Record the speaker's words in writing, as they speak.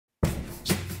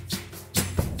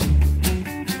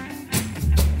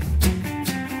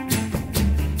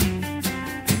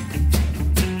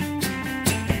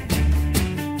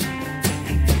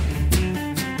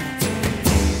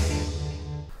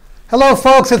Hello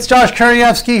folks, it's Josh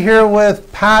Kurniewski here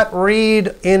with Pat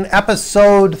Reed in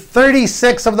episode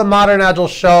 36 of the Modern Agile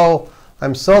Show.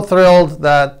 I'm so thrilled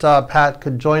that Pat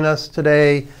could join us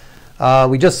today.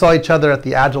 We just saw each other at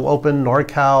the Agile Open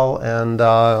NorCal, and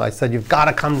I said, you've got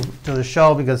to come to the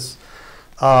show because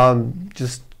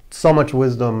just so much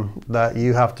wisdom that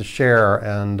you have to share,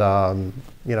 and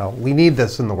we need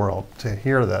this in the world to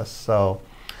hear this. So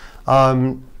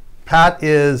Pat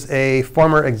is a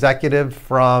former executive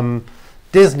from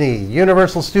Disney,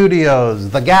 Universal Studios,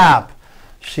 The Gap.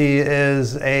 She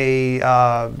is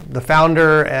the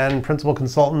founder and principal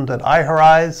consultant at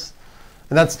iHorize.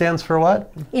 And that stands for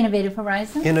what? Innovative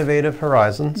Horizons. Innovative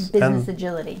Horizons. Business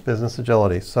Agility. Business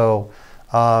Agility. So,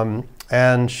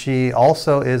 and she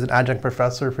also is an adjunct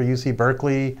professor for UC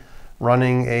Berkeley,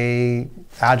 running a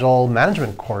Agile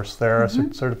management course there, a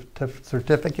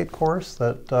certificate course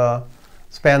that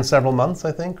spans several months,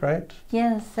 I think, right?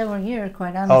 Yes, several years,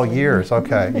 quite honestly. Oh, years,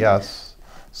 okay, yes.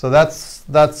 So that's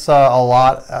a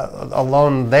lot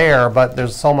alone there, but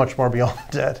there's so much more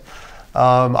beyond it.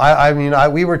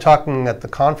 We were talking at the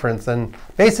conference, and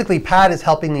basically Pat is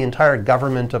helping the entire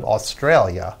government of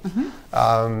Australia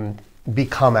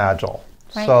become agile.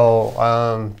 Right.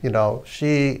 So,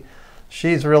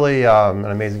 she's really an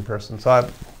amazing person. So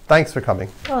thanks for coming.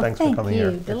 Oh, thanks for coming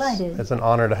here. Delighted. It's an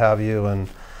honor to have you. And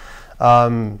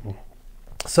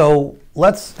so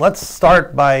let's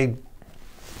start by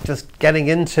just getting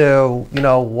into,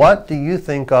 what do you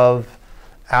think of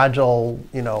agile,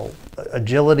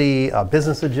 agility,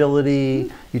 business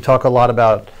agility? You talk a lot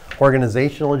about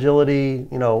organizational agility.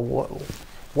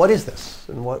 What is this,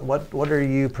 and what are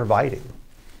you providing?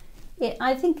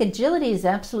 I think agility is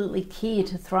absolutely key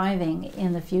to thriving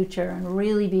in the future and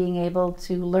really being able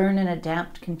to learn and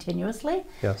adapt continuously.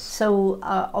 Yes. So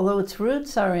although its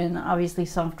roots are in obviously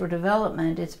software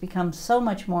development, it's become so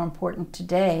much more important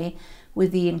today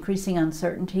with the increasing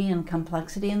uncertainty and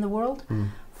complexity in the world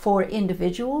for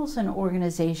individuals and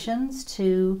organizations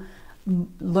to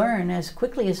learn as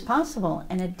quickly as possible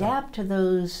and adapt to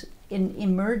those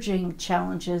emerging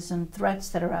challenges and threats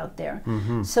that are out there.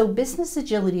 So business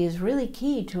agility is really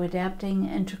key to adapting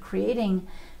and to creating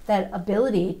that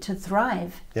ability to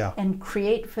thrive and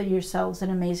create for yourselves an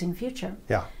amazing future.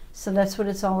 Yeah. So that's what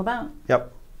it's all about.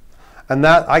 Yep. And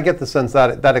that, I get the sense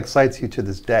that that excites you to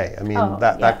this day. I mean,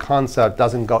 that concept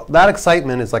doesn't go, that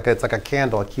excitement is it's like a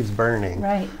candle, it keeps burning.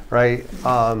 Right. Right?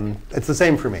 It's the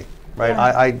same for me, right?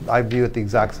 Yeah. I view it the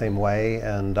exact same way,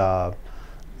 and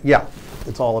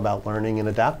it's all about learning and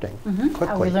adapting quickly.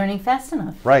 Are we learning fast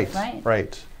enough? Right.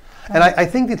 And I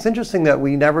think it's interesting that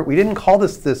we didn't call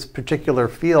this particular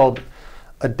field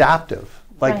adaptive.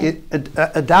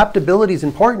 Adaptability is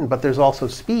important, but there's also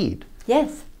speed.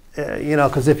 Yes.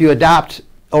 Because if you adapt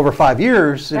over 5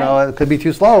 years, it could be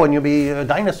too slow and you'll be a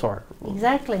dinosaur.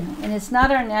 Exactly. And it's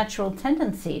not our natural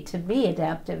tendency to be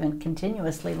adaptive and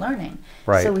continuously learning.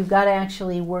 Right. So we've got to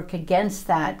actually work against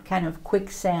that kind of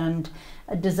quicksand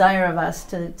desire of us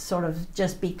to sort of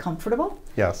just be comfortable.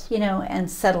 Yes. And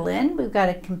settle in. We've got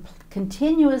to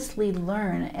continuously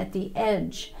learn at the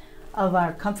edge of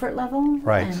our comfort level.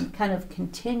 Right. And kind of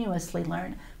continuously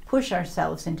learn, push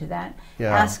ourselves into that,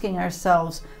 Yeah. asking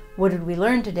ourselves, what did we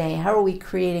learn today? How are we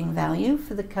creating value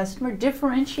for the customer,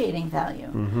 differentiating value?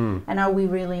 And are we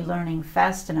really learning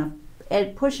fast enough,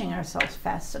 pushing ourselves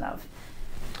fast enough?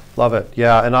 Love it.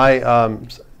 Yeah.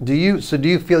 And do you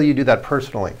feel you do that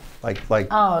personally?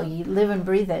 Oh, you live and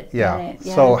breathe it. Yeah.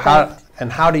 So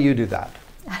how do you do that?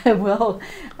 Well,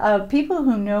 people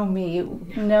who know me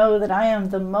know that I am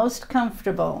the most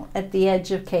comfortable at the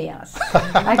edge of chaos.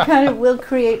 I kind of will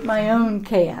create my own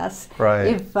chaos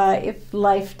if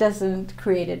life doesn't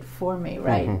create it for me,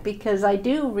 right? Because I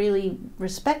do really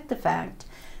respect the fact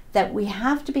that we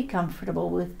have to be comfortable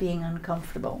with being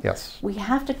uncomfortable. Yes. We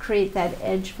have to create that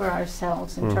edge for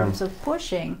ourselves in terms of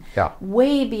pushing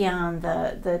way beyond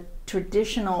the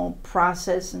traditional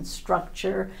process and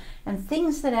structure and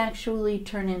things that actually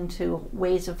turn into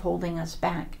ways of holding us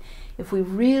back. If we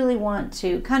really want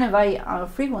to, I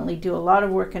frequently do a lot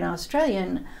of work in Australia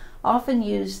and often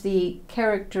use the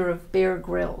character of Bear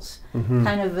Grylls,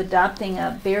 kind of adopting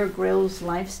a Bear Grylls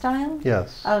lifestyle.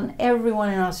 Yes. Everyone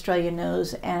in Australia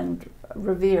knows and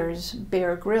reveres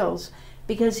Bear Grylls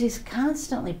because he's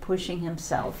constantly pushing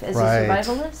himself as a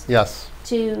survivalist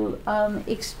to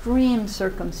extreme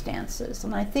circumstances.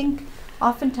 And I think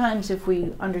oftentimes if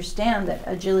we understand that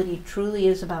agility truly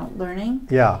is about learning,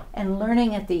 and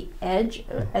learning at the edge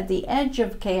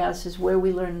of chaos is where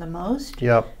we learn the most.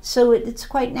 So it's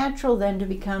quite natural then to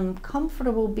become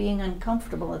comfortable being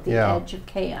uncomfortable at the edge of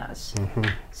chaos.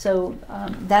 So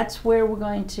that's where we're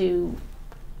going to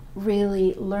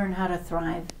really learn how to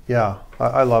thrive. Yeah,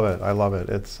 I love it. I love it.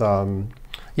 It's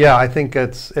yeah, I think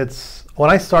it's when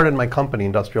I started my company,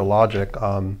 Industrial Logic,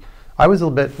 I was a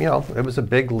little bit, it was a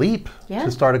big leap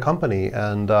to start a company.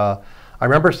 And I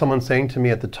remember someone saying to me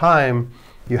at the time,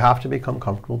 you have to become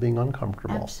comfortable being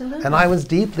uncomfortable. Absolutely. And I was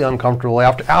deeply uncomfortable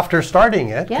after starting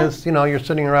it, because you're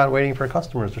sitting around waiting for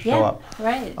customers to show up.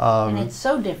 Right. And it's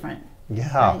so different.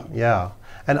 Yeah, right. yeah.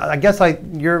 And I guess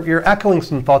you're echoing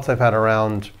some thoughts I've had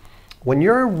around when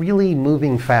you're really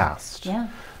moving fast. Yeah.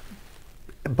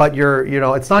 But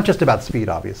it's not just about speed,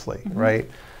 obviously, right?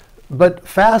 But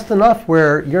fast enough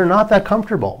where you're not that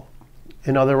comfortable.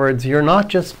 In other words, you're not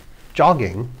just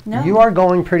jogging. No. You are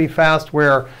going pretty fast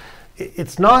where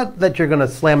it's not that you're going to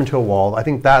slam into a wall. I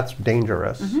think that's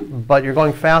dangerous. But you're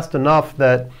going fast enough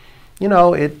that,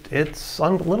 it's a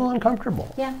little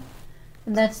uncomfortable. Yeah.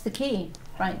 And that's the key,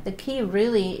 right? The key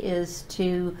really is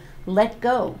to let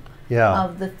go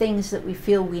of the things that we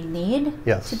feel we need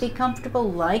to be comfortable,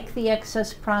 like the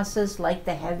excess process, like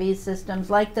the heavy systems,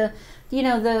 like the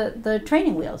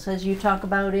training wheels, as you talk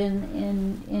about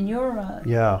in your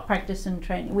practice and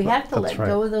training. We have to let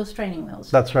go of those training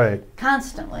wheels. That's right.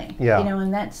 Constantly. Yeah.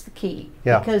 And that's the key.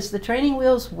 Yeah. Because the training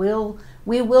wheels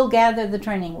we will gather the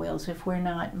training wheels if we're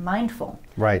not mindful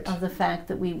of the fact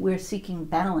that we're seeking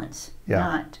balance,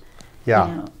 not.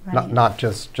 Yeah, not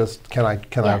just can I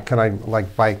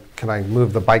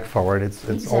move the bike forward?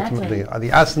 It's ultimately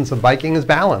the essence of biking is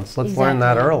balance. Let's learn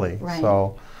that early. Right.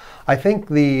 So, I think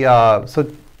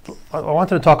so I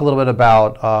wanted to talk a little bit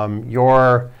about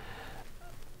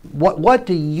what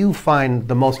do you find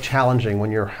the most challenging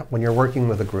when you're working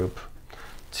with a group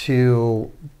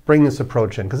to bring this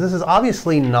approach in? Because this is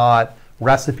obviously not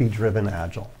recipe-driven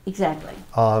Agile. Exactly.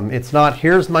 It's not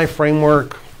here's my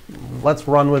framework. Let's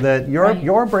run with it.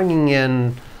 You're bringing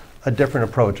in a different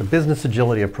approach, a business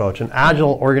agility approach, an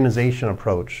agile organization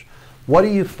approach. What do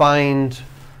you find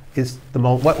is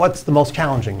what's the most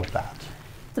challenging with that?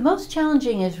 The most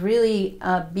challenging is really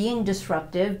being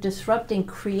disrupting,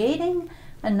 creating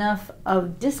enough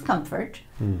of discomfort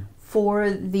for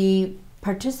the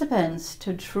participants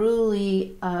to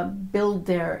truly build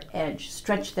their edge,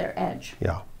 stretch their edge.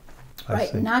 Yeah.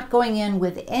 Right, not going in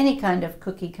with any kind of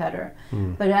cookie cutter,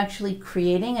 but actually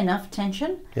creating enough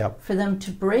tension for them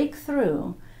to break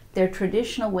through their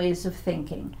traditional ways of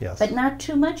thinking, but not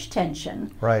too much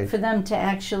tension for them to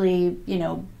actually,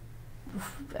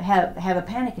 have a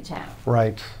panic attack.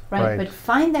 Right. But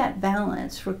find that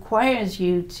balance requires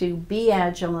you to be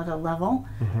agile at a level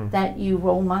that you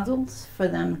role models for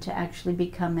them to actually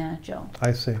become agile.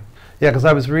 I see. Yeah, because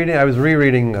I was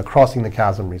rereading Crossing the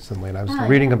Chasm recently, and I was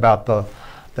reading about the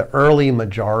early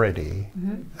majority,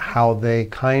 how they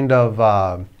kind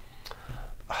of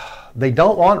they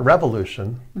don't want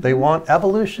revolution, they want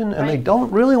evolution, and they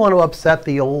don't really want to upset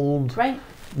the old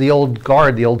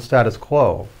guard, the old status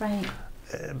quo. Right.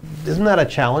 Isn't that a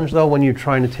challenge, though, when you're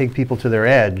trying to take people to their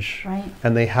edge,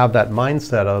 and they have that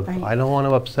mindset of I don't want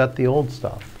to upset the old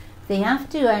stuff? They have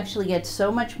to actually get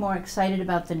so much more excited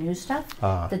about the new stuff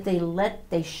that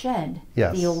they shed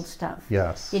the old stuff.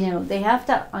 Yes. They have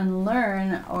to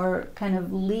unlearn or kind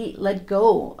of let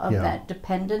go of that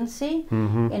dependency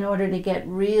in order to get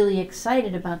really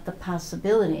excited about the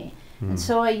possibility. And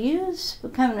so I use,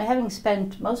 kind of having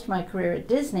spent most of my career at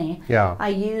Disney, I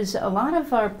use a lot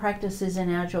of our practices in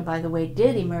Agile, by the way,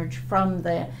 did emerge from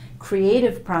the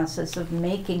creative process of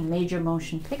making major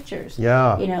motion pictures.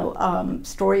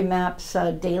 Story maps,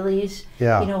 dailies,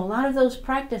 a lot of those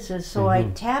practices. So I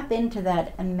tap into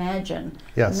that imagine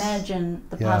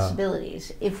the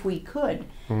possibilities, if we could,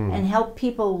 and help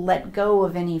people let go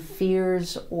of any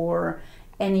fears or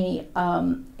any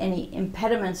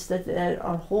impediments that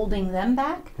are holding them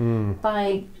back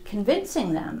by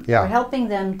convincing them or helping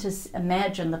them to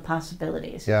imagine the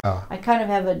possibilities. I kind of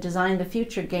have a Design the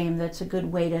Future game that's a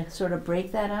good way to sort of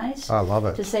break that ice. I love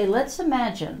it. To say, let's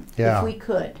imagine if we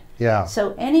could. Yeah.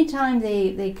 So anytime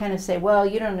they kind of say, well,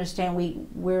 you don't understand,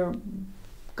 we're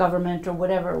government or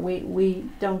whatever, we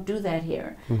don't do that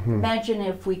here. Imagine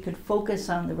if we could focus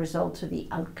on the results or the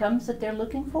outcomes that they're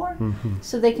looking for,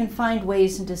 so they can find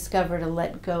ways and discover to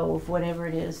let go of whatever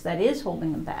it is that is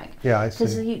holding them back. I see.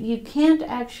 Because you can't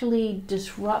actually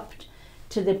disrupt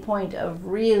to the point of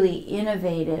really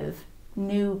innovative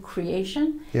new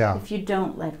creation if you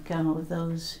don't let go of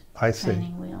those I see.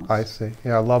 training wheels. I see.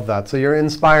 Yeah, I love that. So you're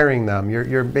inspiring them.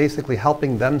 You're basically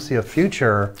helping them see a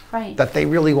future Right. that they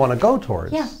really want to go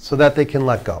towards, Yeah. so that they can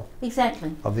let go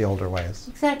Exactly. of the older ways.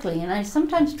 Exactly. And I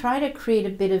sometimes try to create a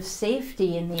bit of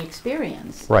safety in the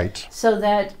experience. Right. So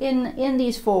that in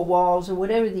these four walls or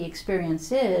whatever the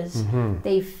experience is,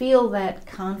 they feel that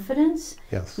confidence.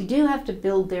 Yes. We do have to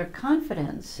build their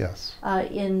confidence Yes.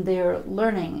 in their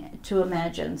learning to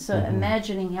imagine. So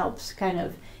imagining helps kind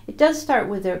of, it does start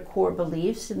with their core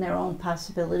beliefs and their own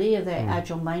possibility of their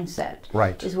agile mindset.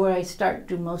 Right. Is where I start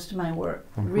to do most of my work.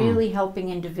 Really helping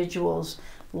individuals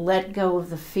let go of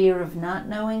the fear of not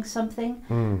knowing something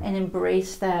and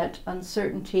embrace that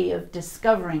uncertainty of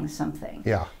discovering something.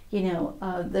 Yeah. You know,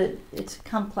 it's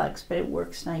complex, but it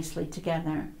works nicely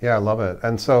together. Yeah, I love it.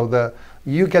 And so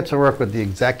you get to work with the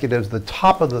executives, the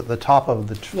top of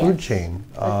the food Yes, chain,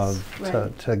 that's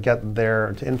right.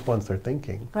 to influence their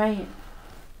thinking. Right.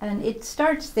 And it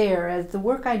starts there. As the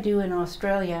work I do in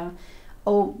Australia,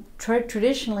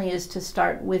 traditionally is to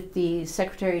start with the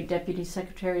secretary, deputy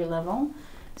secretary level,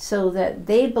 so that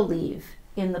they believe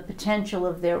in the potential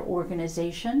of their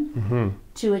organization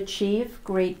to achieve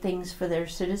great things for their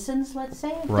citizens, let's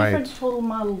say. A Right. different total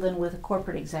model than with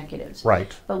corporate executives.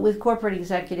 Right. But with corporate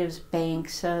executives,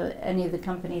 banks, any of the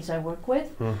companies I work with,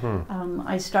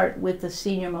 I start with the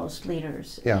senior-most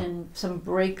leaders in some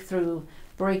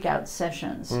breakout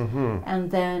sessions.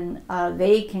 And then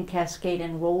they can cascade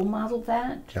and role model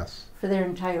that Yes. for their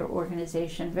entire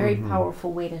organization. Very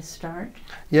powerful way to start.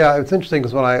 Yeah, it's interesting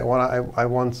because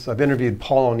I've interviewed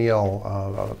Paul O'Neill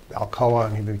of Alcoa,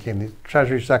 and he became the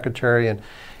Treasury Secretary, and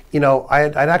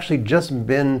I'd actually just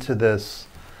been to this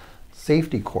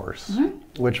safety course,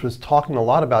 which was talking a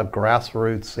lot about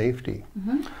grassroots safety.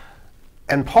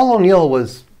 And Paul O'Neill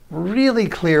was really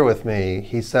clear with me.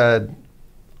 He said,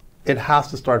 it has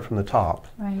to start from the top.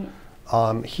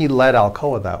 Right. He led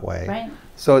Alcoa that way. Right.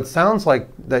 So it sounds like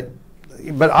that,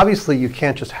 but obviously you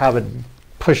can't just have it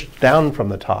pushed down from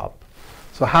the top.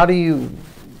 So what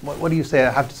do you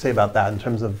have to say about that in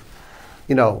terms of,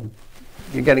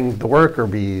 you're getting the worker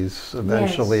bees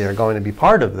eventually are going to be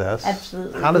part of this.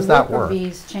 Absolutely. How does that work? The worker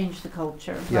bees change the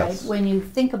culture, Yes. right? When you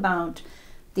think about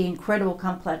the incredible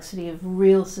complexity of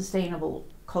real sustainable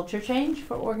culture change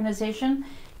for organization,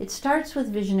 it starts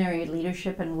with visionary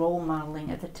leadership and role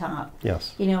modeling at the top.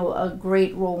 Yes. A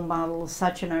great role model,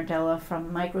 Satya Nadella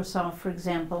from Microsoft, for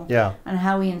example, and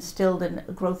how he instilled a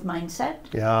growth mindset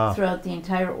throughout the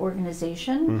entire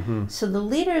organization. So the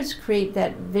leaders create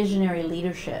that visionary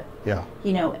leadership,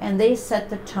 and they set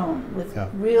the tone with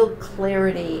real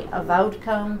clarity of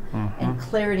outcome and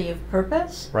clarity of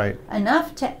purpose,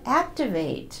 enough to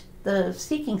activate the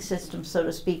seeking system, so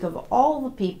to speak, of all the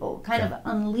people, kind of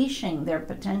unleashing their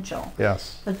potential.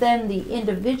 Yes. But then the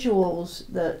individuals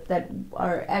that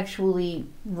are actually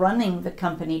running the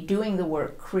company, doing the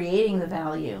work, creating the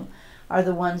value, are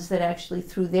the ones that actually,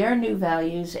 through their new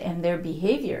values and their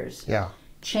behaviors,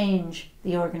 change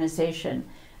the organization.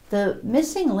 The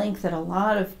missing link that a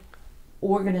lot of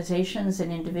organizations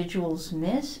and individuals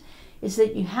miss is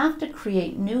that you have to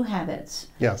create new habits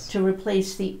to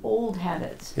replace the old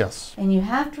habits. Yes. And you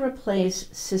have to replace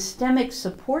systemic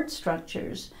support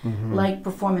structures like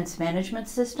performance management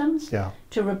systems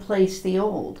to replace the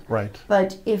old. Right.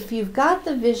 But if you've got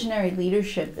the visionary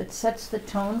leadership that sets the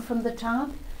tone from the top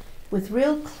with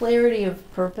real clarity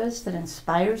of purpose that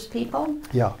inspires people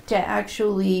to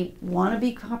actually want to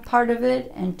be part of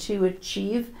it and to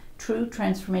achieve true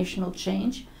transformational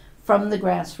change, from the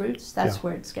grassroots, that's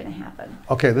where it's going to happen.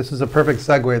 Okay, this is a perfect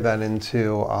segue then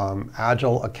into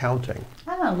agile accounting.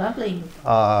 Oh, lovely.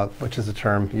 Which is a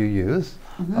term you use.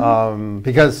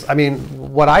 Because,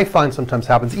 what I find sometimes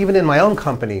happens, even in my own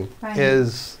company,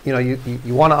 is,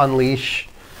 you want to unleash,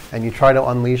 and you try to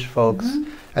unleash folks,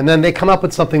 and then they come up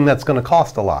with something that's going to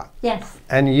cost a lot. Yes.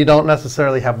 And you don't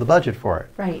necessarily have the budget for it.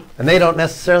 Right. And they don't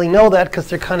necessarily know that because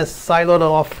they're kind of siloed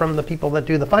off from the people that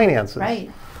do the finances. Right.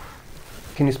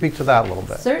 Can you speak to that a little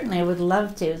bit? Certainly, I would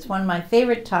love to. It's one of my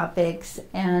favorite topics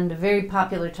and a very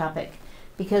popular topic,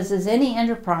 because as any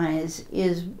enterprise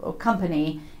or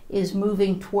company is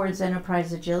moving towards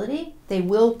enterprise agility, they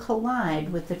will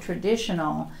collide with the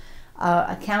traditional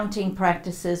accounting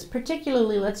practices.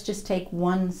 Particularly, let's just take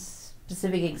one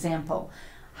specific example.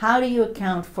 How do you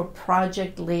account for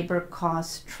project labor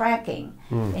cost tracking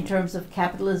in terms of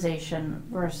capitalization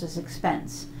versus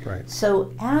expense? Right.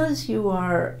 So as you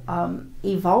are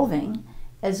evolving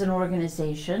as an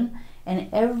organization and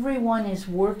everyone is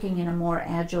working in a more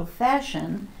agile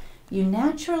fashion, you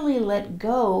naturally let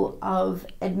go of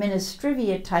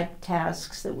administrivia type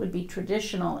tasks that would be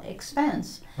traditional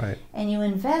expense. Right. And you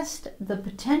invest the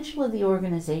potential of the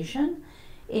organization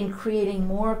in creating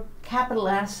more capital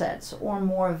assets or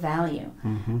more value.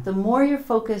 The more you're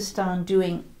focused on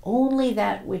doing only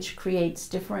that which creates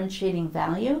differentiating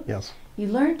value, Yes. you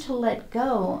learn to let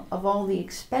go of all the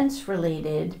expense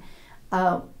related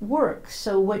work.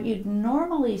 So what you'd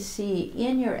normally see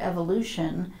in your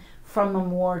evolution from a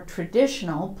more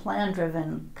traditional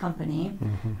plan-driven company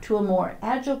to a more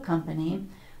agile company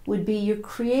would be you're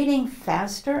creating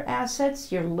faster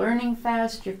assets, you're learning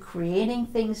fast, you're creating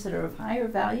things that are of higher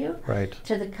value Right.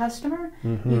 to the customer.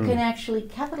 You can actually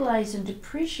capitalize and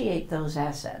depreciate those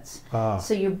assets.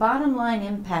 So your bottom line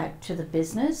impact to the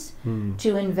business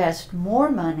to invest more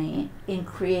money in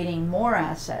creating more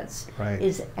assets Right.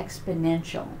 is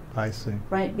exponential, I see.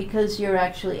 right? Because you're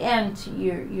actually, and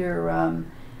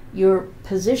your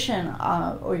position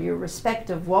or your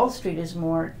respect of Wall Street is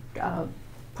more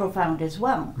profound as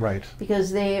well. Right.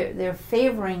 Because they're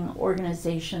favoring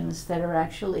organizations that are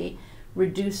actually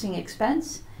reducing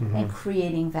expense and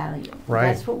creating value. Right.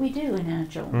 That's what we do in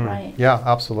Agile, right? Yeah,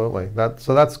 absolutely.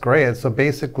 So that's great. So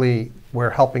basically,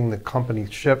 we're helping the company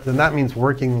shift, and that means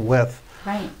working with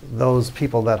Right. those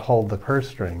people that hold the purse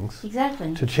strings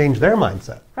Exactly. to change their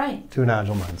mindset Right. to an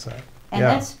agile mindset. And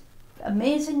yeah. that's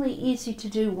amazingly easy to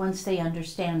do once they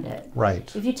understand it.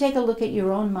 Right. If you take a look at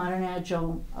your own Modern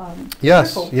Agile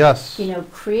Yes. circle, Yes. you know,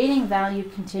 creating value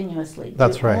continuously.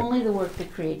 That's do right. Only the work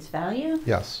that creates value.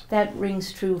 Yes. That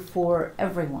rings true for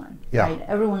everyone. Yeah. Right?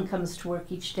 Everyone comes to work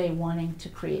each day wanting to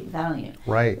create value.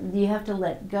 Right. You have to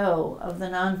let go of the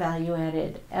non-value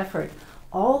added effort.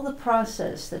 All the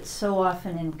process that so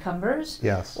often encumbers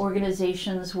Yes.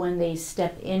 organizations when they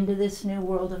step into this new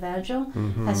world of Agile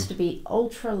has to be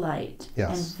ultra light Yes.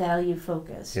 and value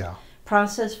focused. Yeah.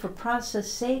 Process for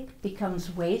process sake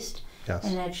becomes waste Yes.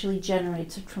 and actually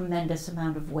generates a tremendous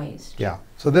amount of waste. Yeah.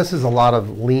 So this is a lot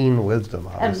of lean wisdom,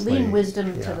 And obviously. lean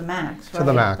wisdom Yeah. to the max, To right?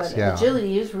 the max, But yeah.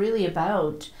 agility is really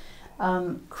about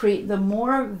the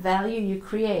more value you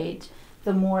create,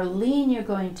 the more lean you're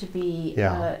going to be,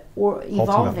 Yeah. or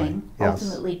evolving yes.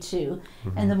 ultimately too,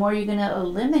 and the more you're going to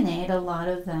eliminate a lot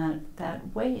of that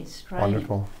waste, right?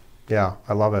 Wonderful. Yeah,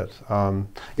 I love it.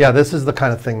 Yeah, this is the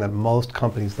kind of thing that most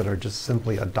companies that are just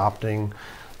simply adopting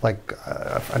like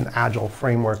an agile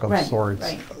framework of Right, sorts,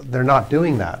 right. they're not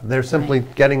doing that. They're simply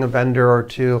getting a vendor or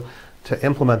two to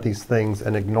implement these things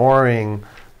and ignoring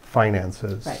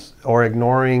finances Right. or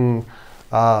ignoring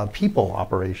people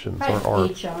operations Right. or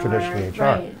HR, traditionally HR.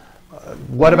 right.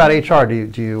 What about HR?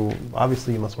 Do you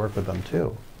obviously you must work with them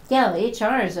too? Yeah,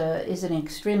 HR is an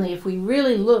extremely, if we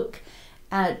really look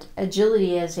at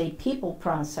agility as a people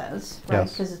process, right?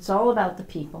 Yes. Because it's all about the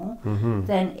people,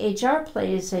 then HR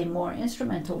plays a more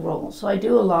instrumental role. So I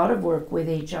do a lot of work with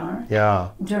HR Yeah,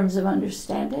 in terms of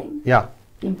understanding yeah.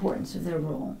 the importance of their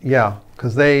role. Yeah,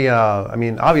 because they, I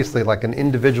mean, obviously, like an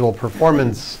individual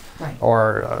performance Right.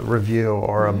 or a review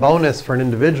or a bonus for an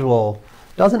individual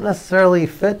doesn't necessarily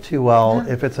fit too well No.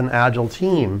 if it's an agile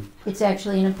team. It's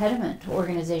actually an impediment to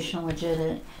organizational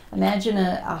agility. Imagine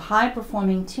a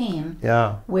high-performing team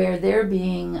Yeah, where they're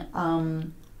going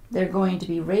to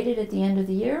be rated at the end of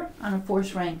the year on a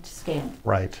force-ranked scale.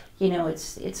 right. You know,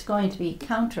 it's going to be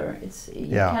counter. You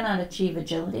Yeah. cannot achieve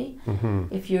agility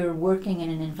if you're working in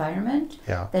an environment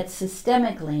Yeah, that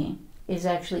systemically is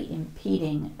actually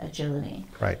impeding agility.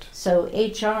 right. So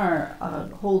HR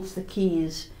holds the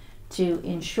keys to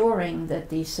ensuring that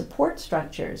the support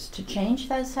structures to change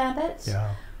those habits Yeah,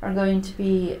 are going to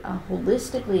be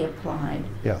holistically applied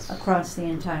yes. across the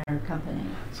entire company.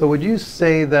 So would you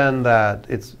say then that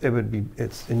it's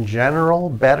in general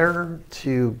better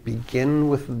to begin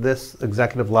with this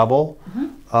executive level,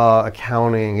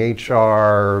 accounting,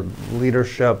 HR,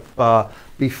 leadership,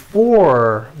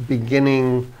 before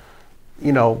beginning,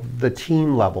 the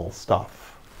team level stuff?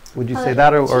 Would you say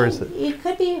that, or is it? It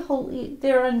could be.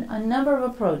 There are a number of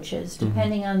approaches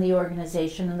depending on the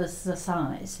organization and the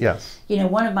size. Yes.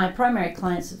 One of my primary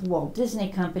clients is the Walt Disney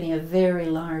Company, a very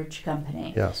large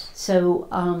company. Yes. So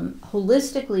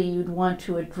holistically, you'd want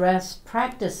to address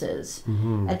practices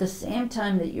at the same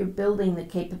time that you're building the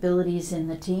capabilities in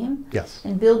the team Yes.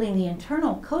 and building the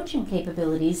internal coaching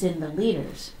capabilities in the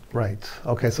leaders. Right.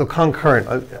 Okay. So concurrent.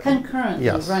 Concurrently,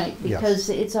 Yes, right? yes. Because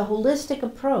it's a holistic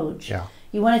approach. Yeah.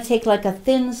 You want to take like a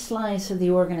thin slice of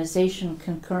the organization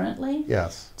concurrently.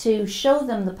 Yes. To show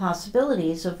them the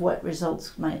possibilities of what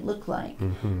results might look like,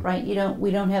 right?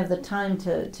 We don't have the time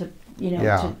to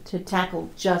tackle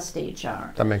just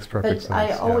HR. That makes perfect sense. But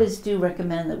I always do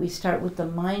recommend that we start with the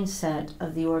mindset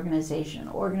of the organization,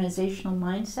 organizational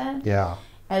mindset. Yeah.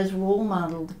 As role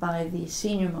modeled by the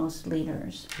senior-most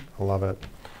leaders. I love it.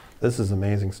 This is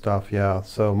amazing stuff, yeah.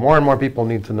 So more and more people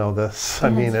need to know this. Yes, I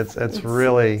mean, it's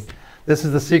really, this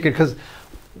is the secret, because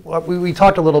we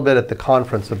talked a little bit at the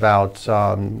conference about,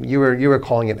 you were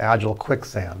calling it Agile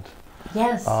quicksand.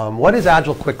 Yes. What is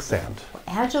Agile quicksand?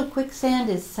 Agile quicksand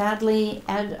is sadly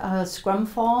scrum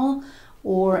fall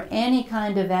or any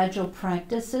kind of Agile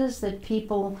practices that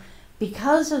people,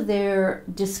 because of their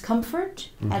discomfort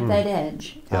at that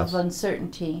edge of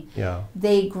uncertainty,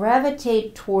 they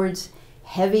gravitate towards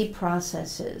heavy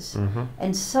processes.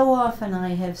 And so often I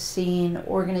have seen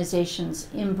organizations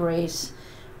embrace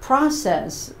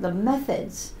process, the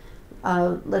methods.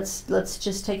 Let's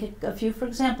just take a few for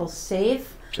example, SAFe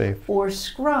or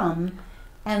Scrum,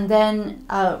 and then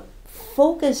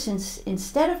focus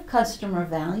instead of customer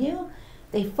value,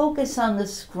 they focus on the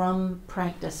Scrum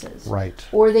practices. Right.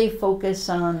 Or they focus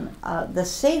on the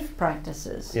SAFe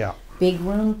practices. Yeah. Big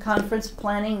room conference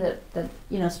planning that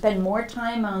spend more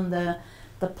time on the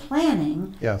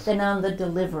planning than on the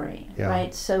delivery.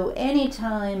 Right. So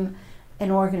anytime an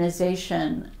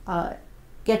organization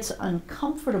gets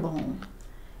uncomfortable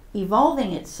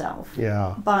evolving itself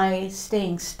by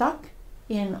staying stuck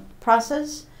in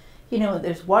process,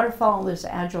 there's waterfall, there's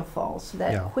agile fall. So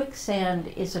that quicksand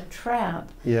is a trap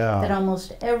that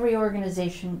almost every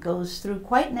organization goes through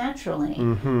quite naturally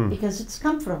because it's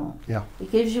comfortable.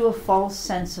 It gives you a false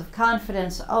sense of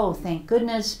confidence. Oh, thank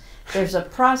goodness, there's a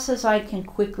process I can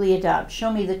quickly adopt.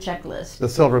 Show me the checklist. The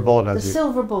silver bullet. The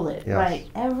silver bullet, right.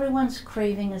 Everyone's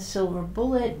craving a silver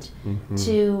bullet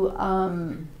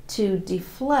to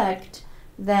deflect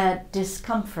that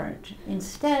discomfort.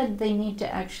 Instead, they need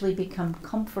to actually become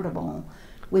comfortable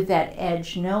with that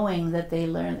edge, knowing that they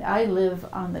learn. I live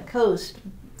on the coast,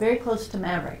 very close to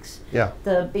Mavericks,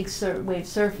 the big wave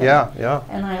surfing.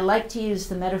 And I like to use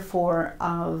the metaphor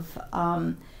of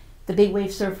the big wave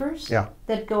surfers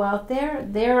that go out there.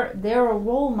 They're a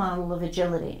role model of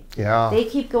agility. They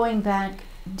keep going back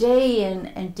day in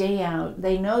and day out.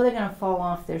 They know they're going to fall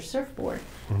off their surfboard,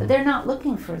 but they're not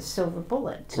looking for a silver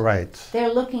bullet. Right.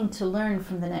 They're looking to learn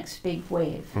from the next big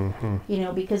wave,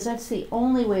 because that's the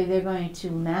only way they're going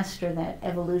to master that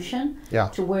evolution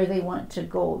to where they want to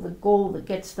go, the goal that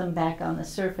gets them back on the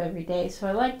surf every day. So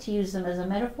I like to use them as a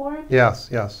metaphor.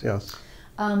 Yes. We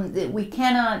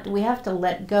have to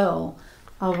let go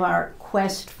of our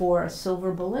quest for a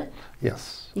silver bullet.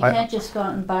 Yes. You can't just go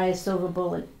out and buy a silver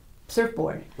bullet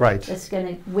surfboard. Right. That's going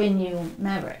to win you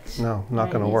Mavericks. No, not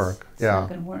going to work. It's not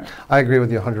going to work. I agree with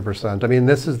you 100%. I mean,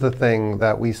 this is the thing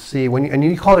that we see and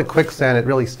you called it quicksand. It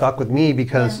really stuck with me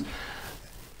because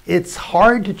it's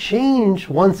hard to change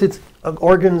once it's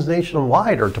organizational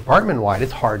wide or department wide.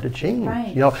 It's hard to change.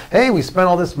 Right. Hey, we spent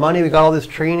all this money, we got all this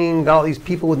training, got all these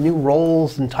people with new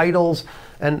roles and titles,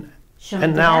 and show me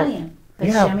the value.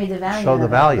 Show me the value. Show the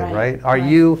value, right? Are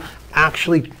you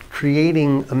actually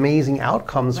creating amazing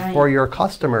outcomes for your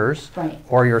customers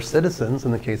or your citizens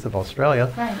in the case of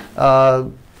Australia?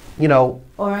 Or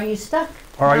are you stuck?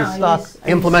 Or are you stuck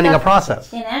implementing a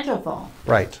process? In Agile fall.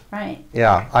 Right. Right.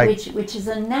 Yeah. Which is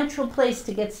a natural place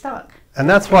to get stuck. And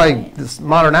that's why this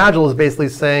Modern Agile is basically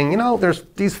saying, there's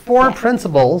these 4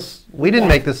 principles. We didn't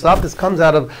make this up. This comes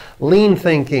out of lean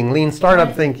thinking, lean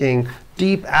startup thinking,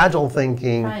 deep agile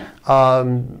thinking.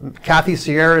 Kathy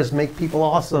Sierra's Make People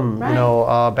Awesome,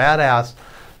 badass.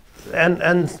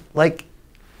 And like,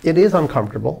 it is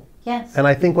uncomfortable. Yes. And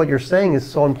I think what you're saying is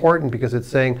so important because it's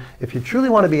saying if you truly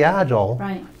want to be agile,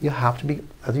 you have to be,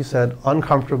 as you said,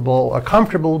 uncomfortable, or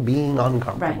comfortable being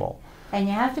uncomfortable. And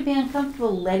you have to be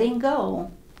uncomfortable letting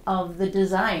go of the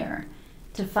desire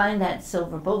to find that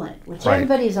silver bullet, which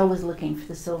everybody's always looking for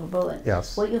the silver bullet.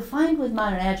 Yes. What you'll find with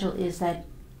Modern Agile is that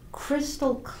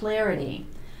crystal clarity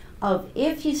of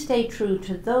if you stay true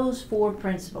to those 4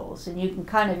 principles, and you can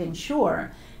kind of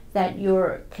ensure that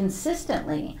you're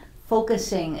consistently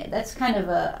focusing, that's kind of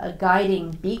a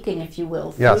guiding beacon, if you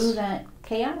will, through that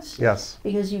chaos. Yes.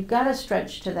 Because you've got to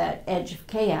stretch to that edge of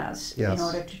chaos in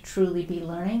order to truly be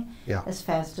learning as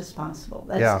fast as possible.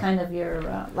 That's kind of your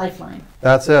lifeline.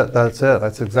 That's it.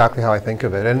 That's exactly how I think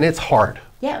of it. And it's hard.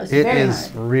 Yeah, it is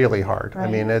really hard. Right.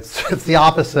 I mean, it's the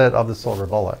opposite of the silver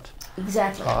bullet.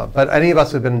 Exactly. But any of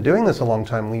us who've been doing this a long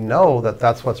time, we know that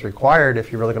that's what's required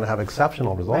if you're really going to have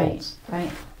exceptional results. Right.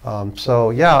 So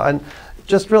yeah, and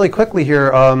just really quickly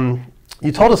here,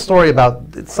 You told a story about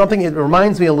something, it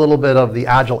reminds me a little bit of the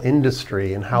Agile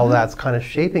industry and how that's kind of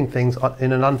shaping things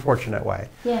in an unfortunate way.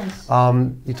 Yes.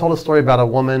 You told a story about a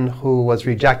woman who was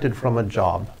rejected from a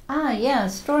job. Yeah, a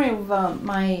story of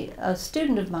a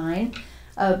student of mine,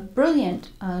 a brilliant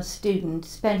student,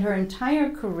 spent her entire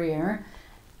career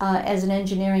as an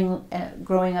engineering,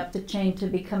 growing up the chain to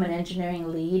become an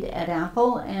engineering lead at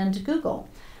Apple and Google,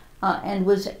 and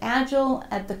was Agile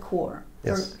at the core.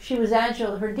 Yes. She was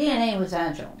Agile, her DNA was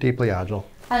Agile. Deeply Agile.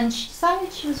 And she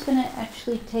decided she was going to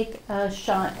actually take a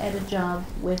shot at a job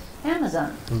with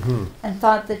Amazon, and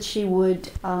thought that she would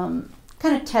kind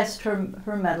of test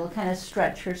her mettle, kind of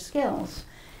stretch her skills.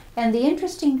 And the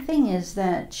interesting thing is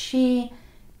that she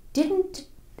didn't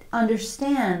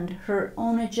understand her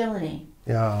own agility.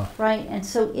 Yeah. Right? And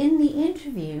so in the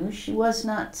interview, she was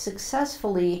not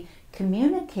successfully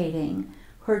communicating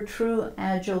her true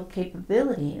Agile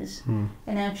capabilities, and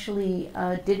actually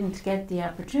didn't get the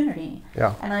opportunity.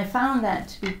 Yeah. And I found that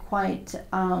to be quite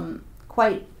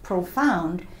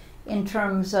profound in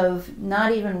terms of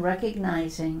not even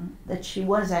recognizing that she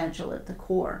was Agile at the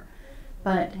core,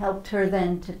 but helped her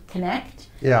then to connect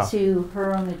to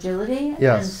her own agility,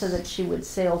 and so that she would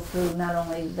sail through not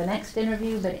only the next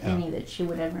interview, but any that she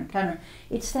would ever encounter.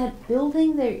 It's that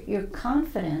building your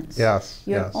confidence,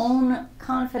 your own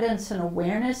confidence and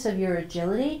awareness of your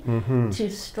agility to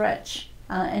stretch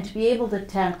and to be able to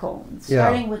tackle,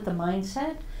 starting with the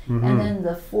mindset, and then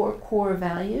the 4 core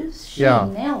values. She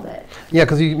nailed it. Yeah,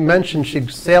 because you mentioned she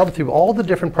sailed through all the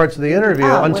different parts of the interview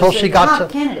until she got to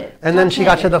candidate. And then she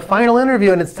got to the final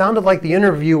interview, and it sounded like the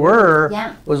interviewer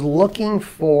was looking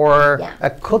for a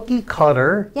cookie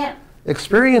cutter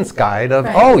experience guide of,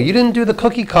 oh, you didn't do the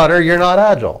cookie cutter, you're not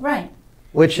Agile. Right.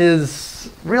 Which is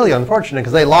really unfortunate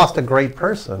because they lost a great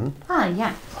person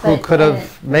who could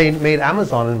have made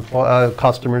Amazon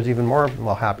customers even more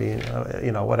happy,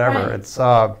 whatever. It's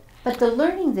but the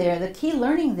learning there, the key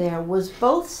learning there was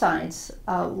both sides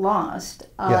lost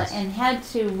and had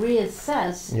to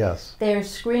reassess their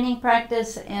screening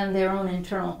practice and their own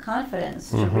internal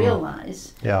confidence to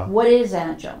realize what is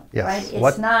Agile, right?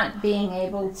 It's not being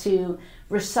able to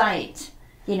recite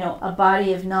a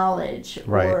body of knowledge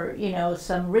or,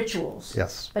 some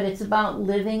rituals. But it's about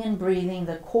living and breathing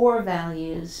the core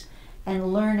values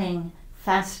and learning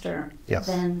faster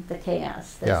than the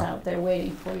chaos that's out there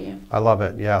waiting for you. I love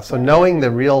it. Yeah. So knowing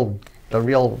the real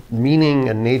meaning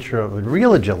and nature of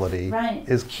real agility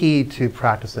is key to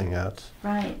practicing it.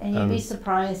 Right. And you'd be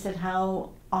surprised at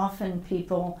how often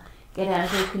people get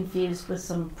Agile confused with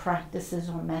some practices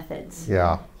or methods.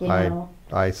 Yeah.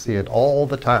 I see it all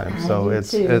the time. So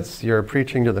it's you're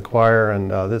preaching to the choir,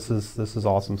 and this is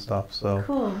awesome stuff. So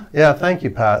cool. Yeah, thank you,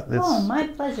 Pat. My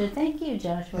pleasure. Thank you,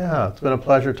 Joshua. Yeah, it's been a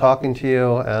pleasure talking to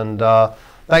you, and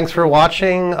thanks for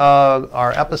watching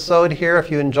our episode here. If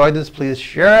you enjoyed this, please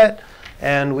share it,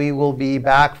 and we will be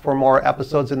back for more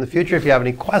episodes in the future. If you have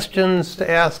any questions to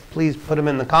ask, please put them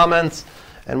in the comments,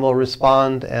 and we'll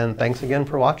respond. And thanks again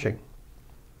for watching.